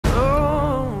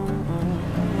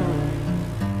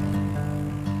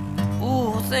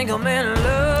think I'm in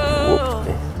love.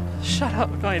 Shut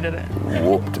up. No, I didn't.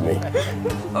 Whooped me.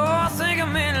 Oh, I think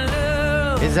I'm in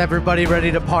love. Is everybody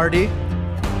ready to party?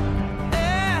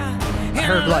 I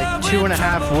heard like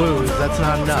 2.5 woos. That's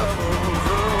not enough.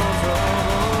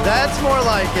 That's more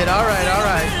like it. All right, all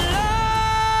right.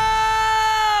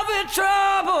 Love in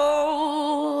trouble.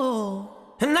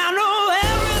 And I know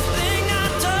everything I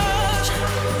touch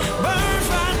burns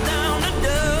right down to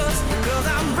dust. Cause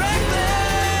I'm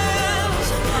reckless.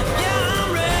 Yeah, I'm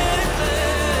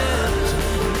reckless.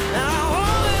 And I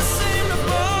always seem to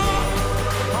fall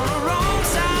on the wrong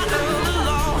side of the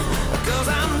law. Cause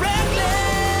I'm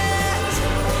reckless.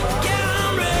 Yeah,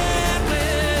 I'm reckless.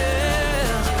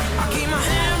 I keep my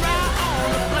hand right on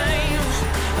the flame.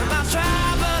 And I try,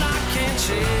 but I can't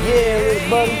change. Yeah,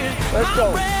 buddy. Let's go.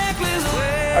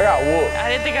 I got whooped. I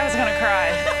didn't think I was gonna cry.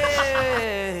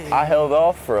 I held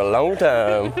off for a long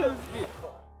time.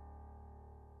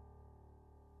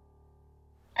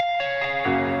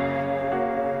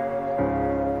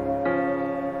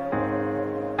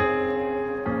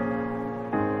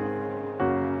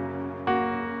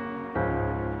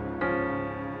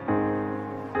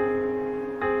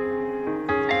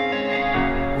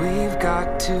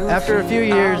 After a few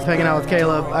years hanging out with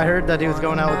Caleb, I heard that he was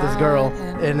going out with this girl.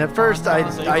 And at first, I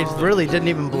really didn't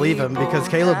even believe him because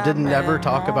Caleb didn't ever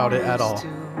talk about it at all.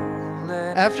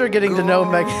 After getting to know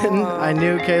Megan, I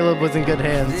knew Caleb was in good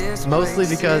hands, mostly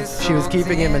because she was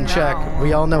keeping him in check.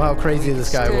 We all know how crazy this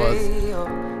guy was.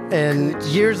 And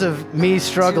years of me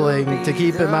struggling to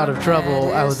keep him out of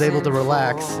trouble, I was able to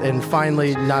relax and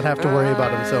finally not have to worry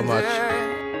about him so much.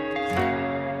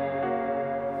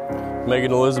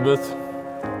 Megan Elizabeth,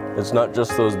 it's not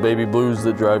just those baby blues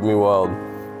that drive me wild.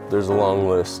 There's a long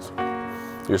list.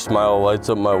 Your smile lights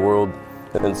up my world,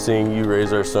 and seeing you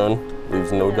raise our son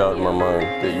leaves no doubt in my mind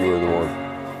that you are the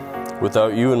one.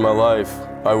 Without you in my life,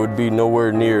 I would be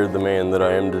nowhere near the man that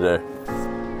I am today.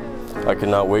 I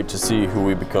cannot wait to see who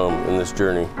we become in this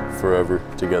journey forever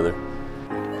together.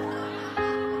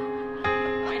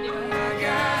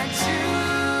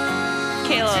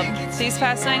 Caleb, these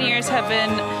past 9 years have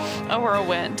been a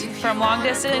whirlwind. From long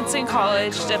distance in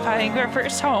college to buying our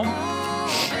first home,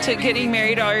 to getting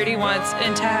married already once,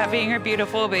 and to having our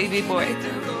beautiful baby boy.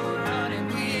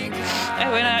 I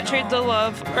would not trade the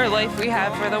love or life we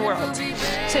have for the world.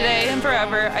 Today and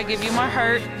forever, I give you my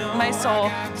heart, my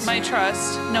soul, my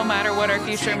trust, no matter what our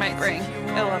future might bring.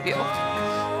 I love you.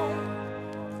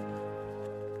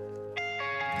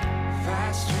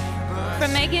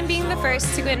 From Megan being the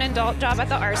first to get an adult job at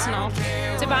the Arsenal,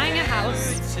 to buying a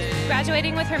house,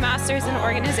 graduating with her master's in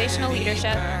organizational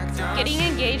leadership, getting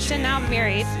engaged and now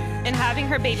married, and having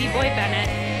her baby boy Bennett,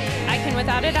 I can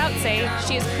without a doubt say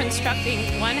she is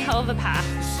constructing one hell of a path,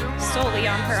 solely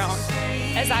on her own,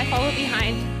 as I follow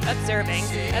behind, observing,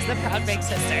 as the proud big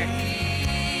sister.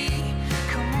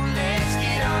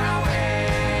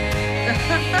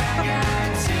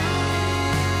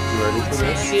 You ready for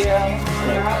this? Yeah.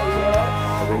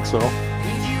 I think so.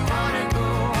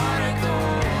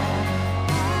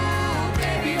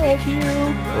 Love you.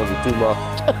 Love you too, Ma.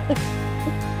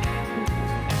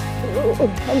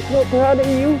 I'm so proud of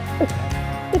you.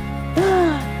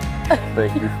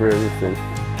 Thank you for everything.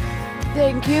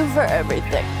 Thank you for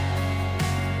everything.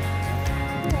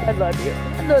 I love you.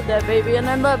 I love that baby, and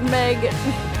I love Megan.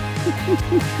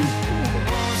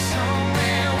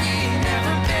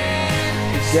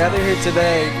 Gather here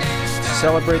today to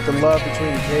celebrate the love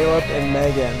between Caleb and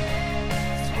Megan.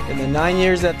 In the 9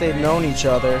 years that they've known each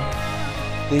other,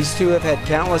 these two have had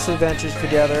countless adventures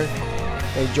together,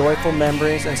 made joyful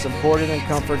memories, and supported and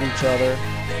comforted each other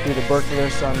through the birth of their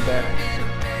son, Bennett.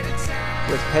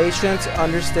 With patience,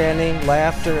 understanding,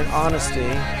 laughter, and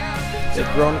honesty,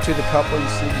 they've grown into the couple you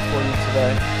see before you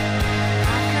today.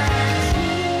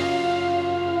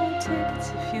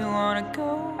 If you wanna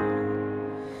go,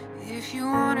 if you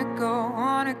wanna go,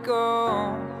 wanna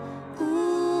go.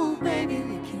 Ooh, baby,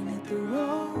 we can hit the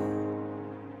road.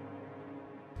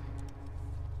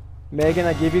 Megan,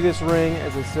 I give you this ring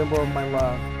as a symbol of my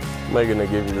love. Megan, I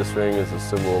give you this ring as a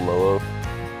symbol of my love.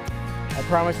 I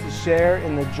promise to share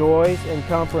in the joys and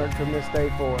comfort from this day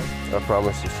forward. I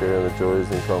promise to share in the joys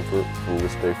and comfort from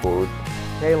this day forward.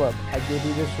 Caleb, I give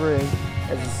you this ring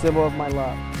as a symbol of my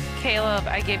love. Caleb,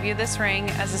 I give you this ring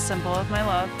as a symbol of my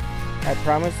love. I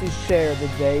promise to share the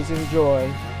days in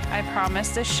joy I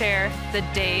promise to share the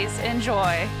days in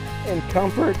joy and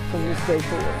comfort from this day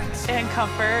forward. and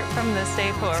comfort from this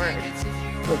day forward.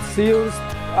 But seals,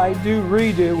 I do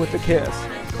redo with a kiss.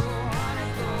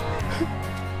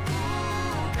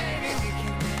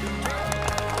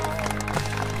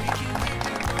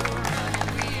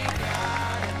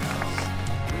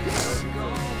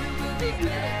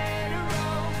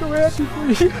 happy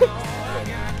for you.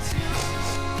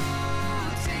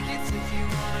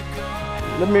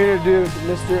 Let me introduce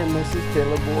Mr. and Mrs.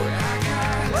 Caleb Ward.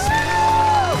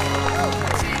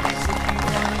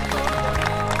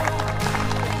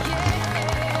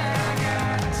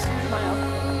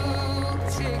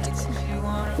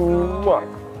 Mwah.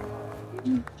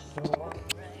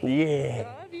 Yeah.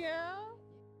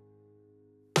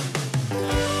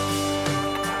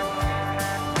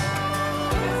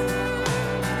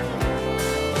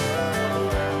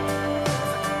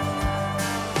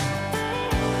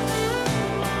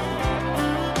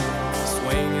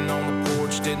 Swinging on the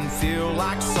porch didn't feel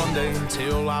like Sunday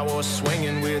until I was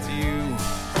swinging with you.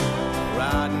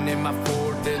 Riding in my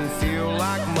Ford didn't feel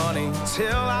like money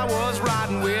till I was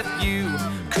riding with you.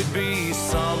 Could be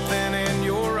something in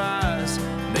your eyes,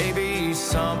 maybe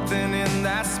something in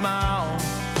that smile,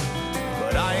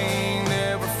 but I ain't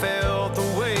never felt the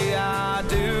way I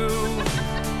do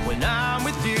when I'm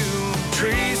with you.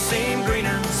 Trees seem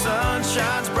greener, sun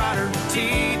shines brighter,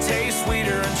 tea tastes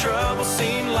sweeter, and trouble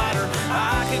seem lighter.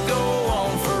 I could go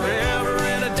on forever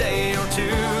in a day or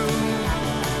two.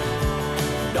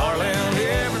 Darling,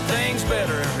 everything's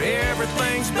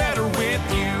better with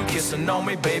you. Kissing on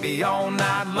me, baby, all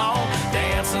night long.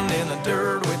 Dancing in the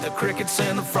dirt with the crickets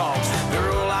and the frogs.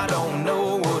 Girl, I don't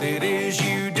know what it is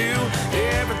you do.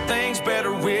 Everything's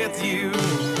better with you.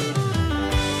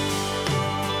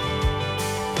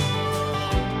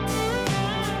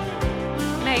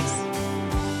 Megs,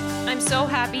 I'm so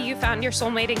happy you found your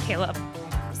soulmate in Caleb.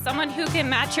 Someone who can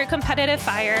match your competitive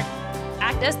fire,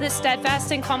 act as the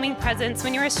steadfast and calming presence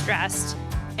when you're stressed,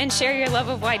 and share your love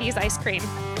of Whitey's ice cream.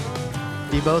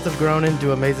 You both have grown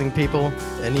into amazing people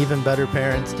and even better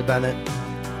parents to Bennett.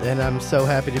 And I'm so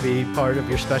happy to be part of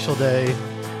your special day.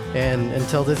 And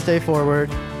until this day forward,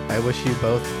 I wish you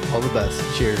both all the best.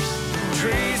 Cheers.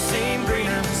 Trees seem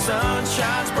greener, sun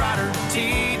shines brighter,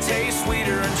 tea tastes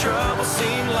sweeter, and trouble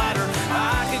seem lighter.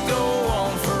 I could go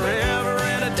on forever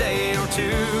in a day or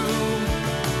two.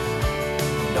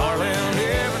 Darling,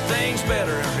 everything's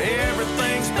better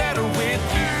with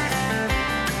you.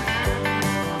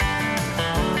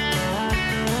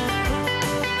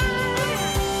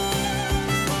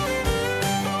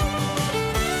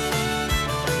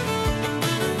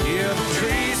 Yeah, the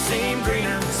trees seem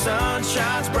greener, sun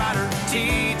shines brighter,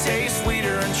 tea tastes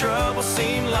sweeter, and trouble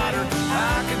seem lighter.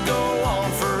 I could go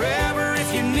on forever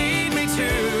if you need me to.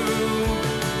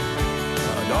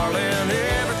 Darling,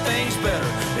 everything's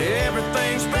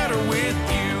better with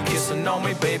you. Kissing on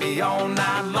me, baby, all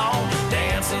night long.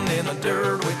 Dancing in the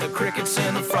dirt with the crickets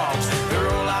and the frogs.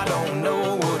 Girl, I don't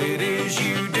know what it is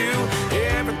you do.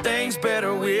 Everything's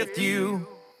better with you.